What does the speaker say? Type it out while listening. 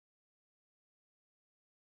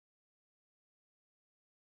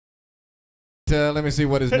let me see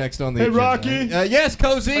what is next on the agenda. agenda. Rocky? Yes,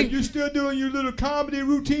 Cozy? Are you still doing your little comedy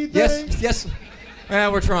routine thing? Yes.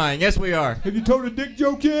 We're trying. Yes, we are. Have you told a dick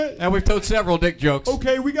joke yet? And we've told several dick jokes.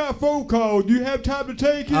 Okay, we got a phone call. Do you have time to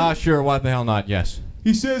take it? Sure. Why the hell not? Yes.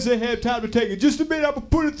 He says they have time to take it. Just a minute, I'm going to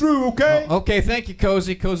put it through, okay? Okay, thank you,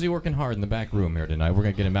 Cozy. Cozy working hard in the back room here tonight. We're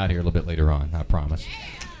going to get him out here a little bit later on. I promise.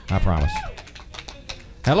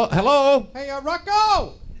 Hello? Hey,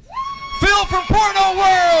 Rocco! Phil from Porno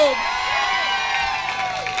World!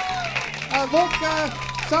 Look,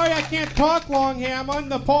 sorry I can't talk long here. I'm on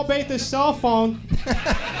the Paul Bathurst cell phone.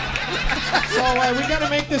 So we got to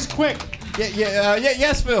make this quick.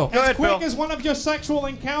 Yes, Phil. Go ahead, Phil. As quick as one of your sexual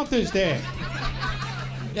encounters there.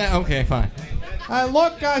 Yeah, okay, fine.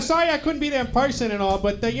 Look, sorry I couldn't be there in person and all,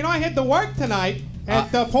 but I had to work tonight at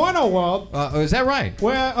the Porno World. Is that right?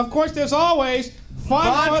 Where, of course, there's always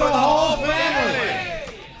fun for the whole family.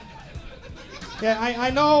 Yeah, I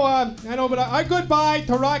know, but our goodbye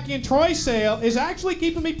to Rocky and Troy sale is actually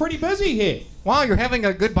keeping me pretty busy here. Wow, you're having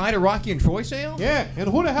a goodbye to Rocky and Troy sale? Yeah, and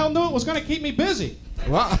who the hell knew it was going to keep me busy?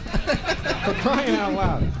 Well, for crying out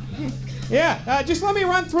loud. Yeah, just let me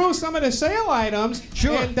run through some of the sale items.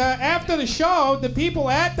 Sure. And after the show, the people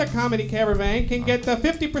at the Comedy Caravan can get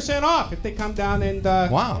 50% off if they come down and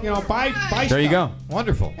buy stuff. There you go.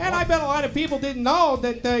 Wonderful. And I bet a lot of people didn't know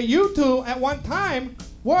that you two at one time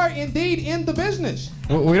were indeed in the business.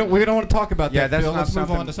 We don't want to talk about that. That's Phil. not Let's move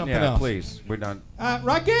something. on to something else. Please, we're done.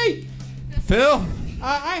 Rocky. Phil.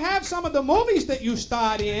 I have some of the movies that you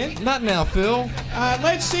starred in. Not now, Phil.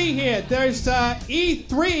 Let's see here. There's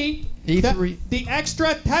E3. E3. The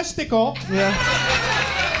extra testicle. Yeah.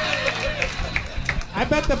 I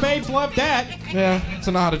bet the babes love that. Yeah, it's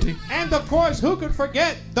an oddity. And of course, who could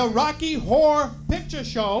forget the Rocky Horror Picture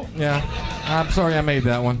Show? Yeah. I'm sorry I made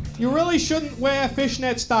that one. You really shouldn't wear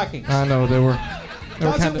fishnet stockings. I know, they were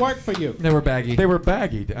Doesn't work for you. They were baggy. They were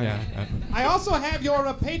baggy. Yeah. I also have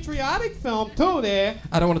your patriotic film, too, there.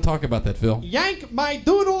 I don't want to talk about that, Phil. Yank My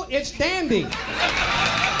Doodle, It's Dandy.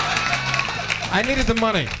 I needed the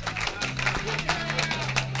money.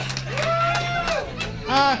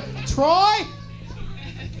 Troy?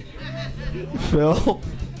 Phil?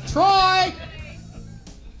 Troy?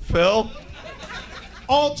 Phil?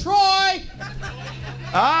 Oh, Troy!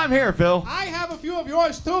 I'm here, Phil. I have a few of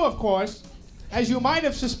yours, too, of course. As you might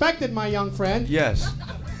have suspected, my young friend. Yes.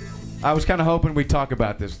 I was kind of hoping we'd talk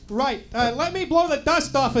about this. Right. Let me blow the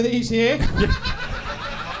dust off of these here.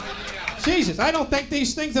 Jesus, I don't think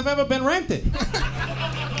these things have ever been rented.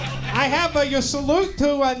 I have your salute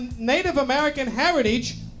to Native American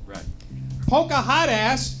heritage. Right.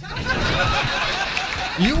 Pocahontas.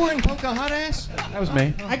 You were in Pocahontas? That was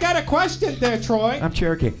me. I got a question there, Troy. I'm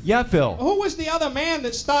Cherokee. Yeah, Phil. Who was the other man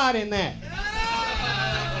that starred in that?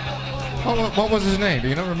 What was his name? Do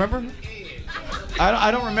you remember?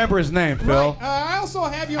 I don't remember his name, Phil. Right. I also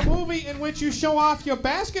have your movie in which you show off your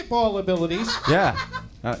basketball abilities. Yeah.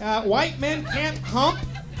 White Men Can't Hump.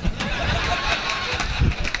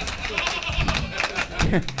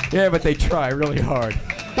 Yeah, but they try really hard.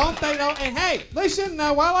 Don't they know? And hey, listen,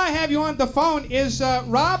 while I have you on the phone, is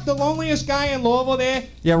Rob the loneliest guy in Louisville there?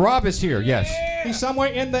 Yeah, Rob is here, yes. He's somewhere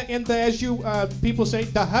in the as you people say,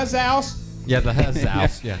 the huz house. Yeah, the huz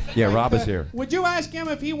house, yeah. Yeah, Rob is here. Would you ask him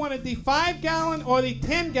if he wanted the 5-gallon or the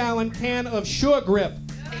 10-gallon can of Sure Grip?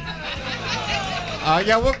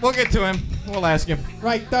 Yeah, we'll get to him. We'll ask him.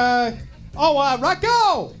 Right,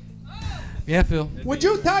 Rocco! Yeah, Phil. Would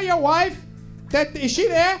you tell your wife that, is she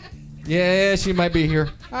there? Yeah, she might be here.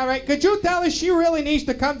 All right, could you tell her she really needs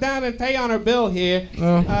to come down and pay on her bill here?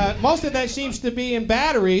 Most of that seems to be in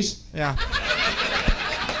batteries. Yeah.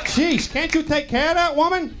 Jeez, can't you take care of that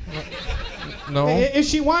woman? No. If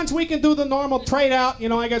she wants, we can do the normal trade out.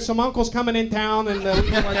 I got some uncles coming in town, and we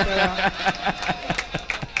can work that out.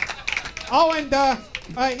 Oh, and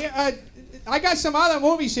I got some other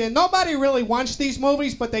movies here. Nobody really wants these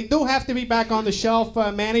movies, but they do have to be back on the shelf.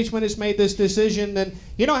 Management has made this decision, and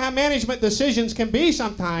you know how management decisions can be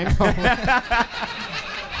sometimes.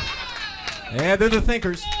 Yeah, they're the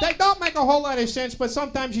thinkers. They don't make a whole lot of sense, but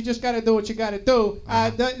sometimes you just got to do what you got to do.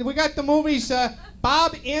 We got the movies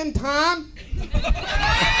Bob in Tom.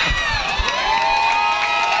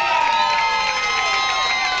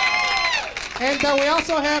 And we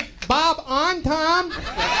also have Bob on Tom.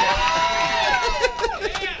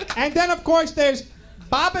 And then, of course, there's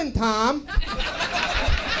Bob and Tom.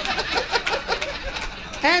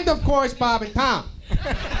 And, of course, Bob and Tom.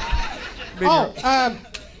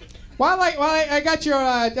 While I got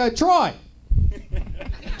your Troy.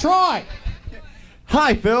 Troy.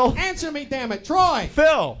 Hi, Phil. Answer me, damn it. Troy.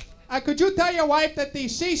 Phil. Could you tell your wife that the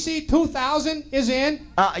CC2000 is in?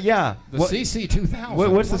 Yeah. The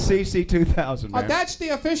CC2000. What's the CC2000, man? That's the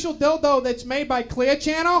official dildo that's made by Clear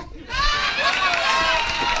Channel.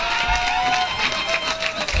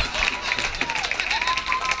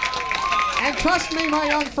 And trust me, my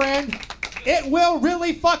young friend, it will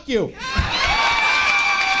really fuck you.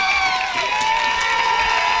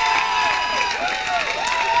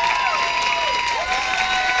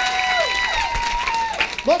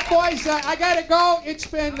 Look, boys, I gotta go. It's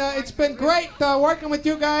been great working with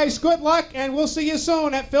you guys. Good luck, and we'll see you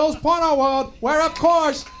soon at Phil's Porno World, where, of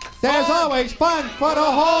course, there's always fun for the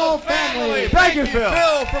whole family. Thank you, Phil.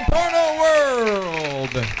 Phil from Porno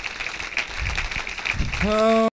World.